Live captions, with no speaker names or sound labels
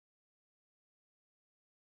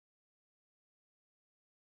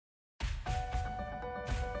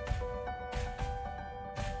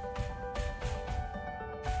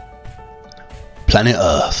Planet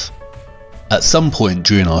Earth. At some point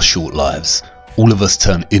during our short lives, all of us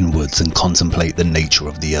turn inwards and contemplate the nature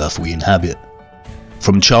of the Earth we inhabit.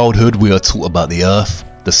 From childhood, we are taught about the Earth,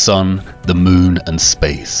 the Sun, the Moon and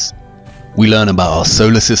space. We learn about our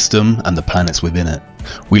solar system and the planets within it.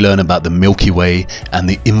 We learn about the Milky Way and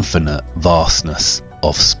the infinite vastness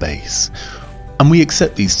of space. And we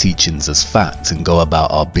accept these teachings as fact and go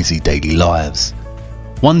about our busy daily lives.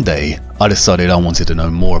 One day, I decided I wanted to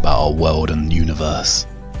know more about our world and universe.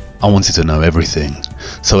 I wanted to know everything,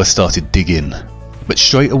 so I started digging. But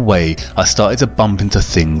straight away, I started to bump into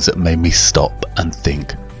things that made me stop and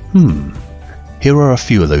think, here are a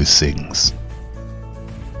few of those things.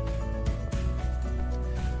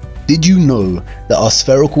 Did you know that our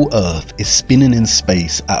spherical Earth is spinning in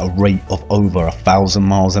space at a rate of over 1,000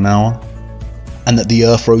 miles an hour? And that the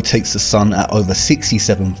Earth rotates the Sun at over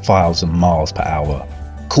 67,000 miles per hour,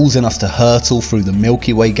 causing us to hurtle through the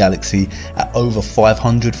Milky Way galaxy at over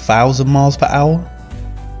 500,000 miles per hour?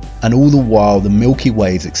 And all the while the Milky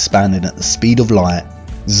Way is expanding at the speed of light,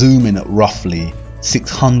 zooming at roughly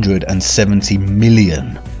 670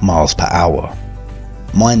 million miles per hour.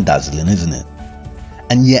 Mind-dazzling, isn't it?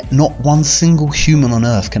 And yet not one single human on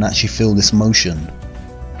Earth can actually feel this motion.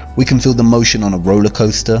 We can feel the motion on a roller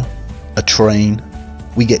coaster, a train,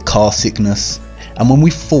 we get car sickness, and when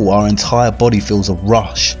we fall our entire body feels a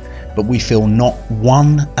rush, but we feel not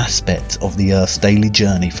one aspect of the Earth's daily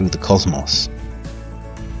journey through the cosmos.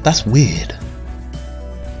 That's weird.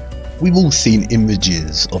 We've all seen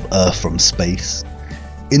images of Earth from space.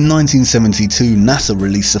 In 1972, NASA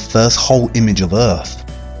released the first whole image of Earth,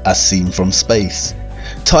 as seen from space.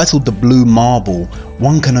 Titled The Blue Marble,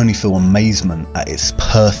 one can only feel amazement at its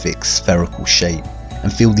perfect spherical shape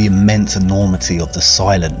and feel the immense enormity of the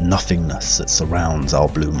silent nothingness that surrounds our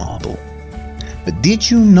blue marble. But did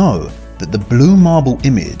you know that the blue marble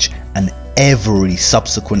image and every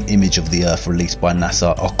subsequent image of the Earth released by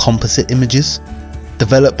NASA are composite images,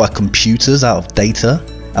 developed by computers out of data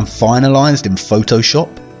and finalized in Photoshop?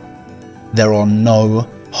 There are no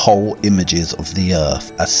whole images of the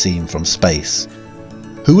Earth as seen from space.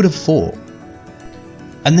 Who would have thought?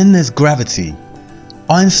 And then there's gravity.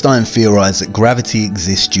 Einstein theorized that gravity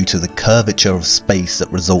exists due to the curvature of space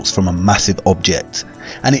that results from a massive object,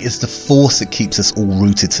 and it is the force that keeps us all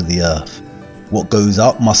rooted to the Earth. What goes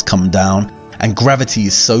up must come down, and gravity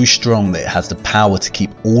is so strong that it has the power to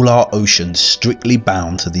keep all our oceans strictly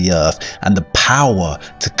bound to the Earth and the power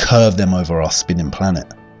to curve them over our spinning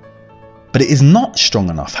planet. But it is not strong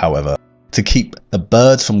enough, however, to keep the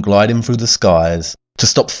birds from gliding through the skies, to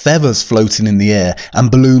stop feathers floating in the air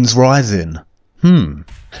and balloons rising.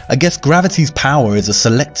 I guess gravity's power is a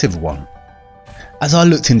selective one. As I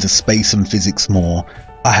looked into space and physics more,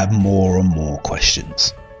 I had more and more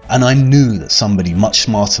questions. And I knew that somebody much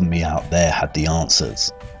smarter than me out there had the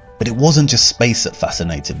answers. But it wasn't just space that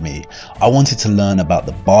fascinated me. I wanted to learn about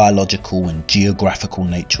the biological and geographical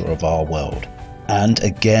nature of our world. And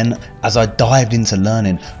again, as I dived into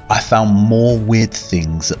learning, I found more weird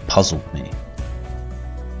things that puzzled me.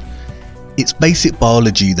 It's basic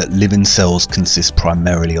biology that living cells consist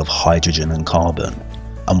primarily of hydrogen and carbon,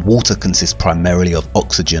 and water consists primarily of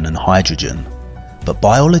oxygen and hydrogen. But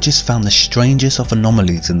biologists found the strangest of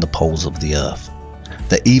anomalies in the poles of the Earth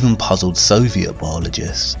that even puzzled Soviet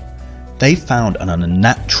biologists. They found an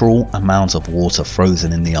unnatural amount of water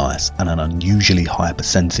frozen in the ice and an unusually high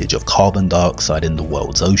percentage of carbon dioxide in the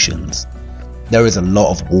world's oceans. There is a lot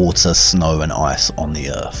of water, snow and ice on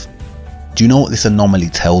the Earth. Do you know what this anomaly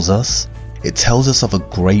tells us? It tells us of a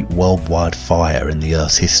great worldwide fire in the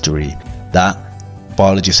Earth's history that,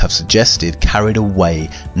 biologists have suggested, carried away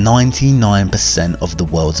 99% of the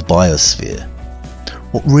world's biosphere.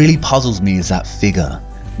 What really puzzles me is that figure,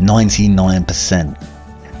 99%.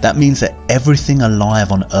 That means that everything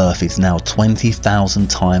alive on Earth is now 20,000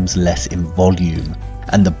 times less in volume,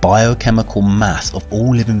 and the biochemical mass of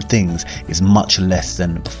all living things is much less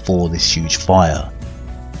than before this huge fire.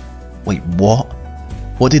 Wait, what?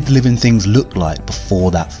 What did living things look like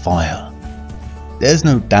before that fire? There's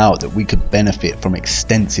no doubt that we could benefit from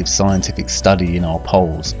extensive scientific study in our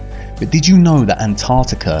poles, but did you know that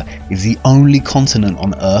Antarctica is the only continent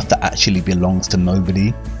on Earth that actually belongs to nobody?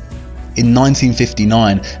 In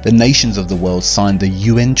 1959, the nations of the world signed the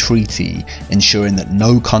UN treaty ensuring that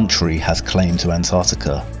no country has claim to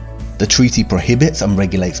Antarctica. The treaty prohibits and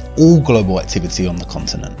regulates all global activity on the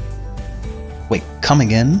continent. Wait, come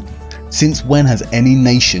again? Since when has any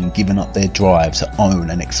nation given up their drive to own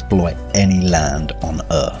and exploit any land on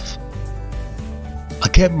Earth? I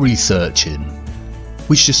kept researching,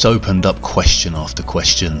 which just opened up question after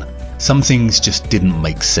question, Some things just didn't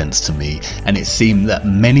make sense to me, and it seemed that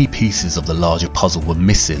many pieces of the larger puzzle were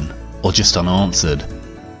missing or just unanswered.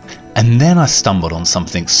 And then I stumbled on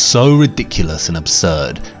something so ridiculous and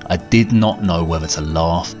absurd, I did not know whether to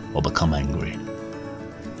laugh or become angry.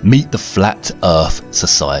 Meet the Flat Earth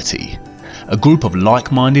Society, a group of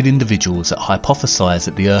like-minded individuals that hypothesize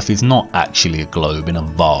that the Earth is not actually a globe in a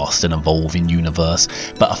vast and evolving universe,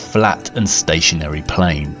 but a flat and stationary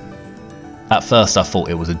plane. At first I thought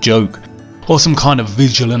it was a joke, or some kind of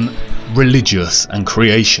vigilant, religious and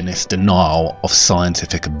creationist denial of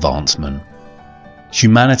scientific advancement.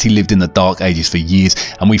 Humanity lived in the dark ages for years,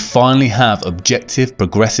 and we finally have objective,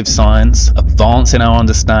 progressive science advancing our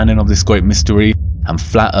understanding of this great mystery, and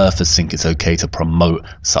flat earthers think it's okay to promote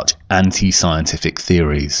such anti-scientific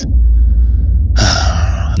theories.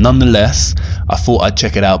 Nonetheless, I thought I'd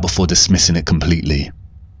check it out before dismissing it completely.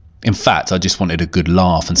 In fact, I just wanted a good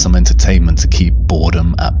laugh and some entertainment to keep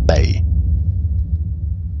boredom at bay.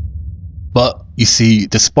 But you see,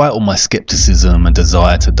 despite all my skepticism and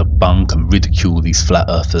desire to debunk and ridicule these flat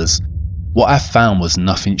earthers, what I found was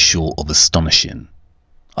nothing short of astonishing.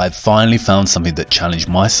 I had finally found something that challenged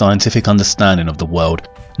my scientific understanding of the world,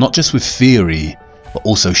 not just with theory, but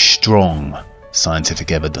also strong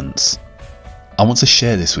scientific evidence. I want to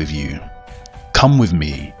share this with you. Come with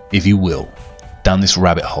me, if you will, down this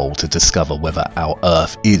rabbit hole to discover whether our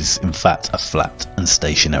Earth is in fact a flat and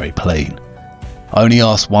stationary plane. I only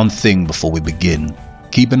ask one thing before we begin: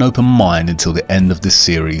 keep an open mind until the end of this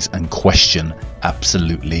series and question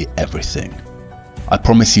absolutely everything. I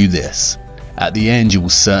promise you this, at the end you will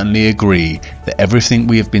certainly agree that everything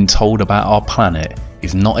we have been told about our planet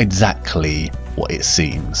is not exactly what it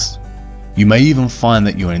seems. You may even find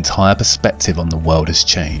that your entire perspective on the world has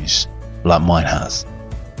changed, like mine has.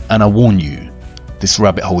 And I warn you, this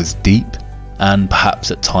rabbit hole is deep and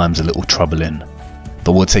perhaps at times a little troubling.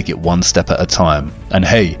 But we'll take it one step at a time, and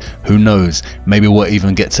hey, who knows, maybe we'll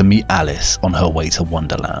even get to meet Alice on her way to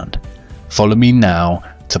Wonderland. Follow me now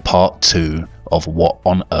to part 2 of What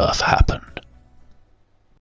on Earth Happened.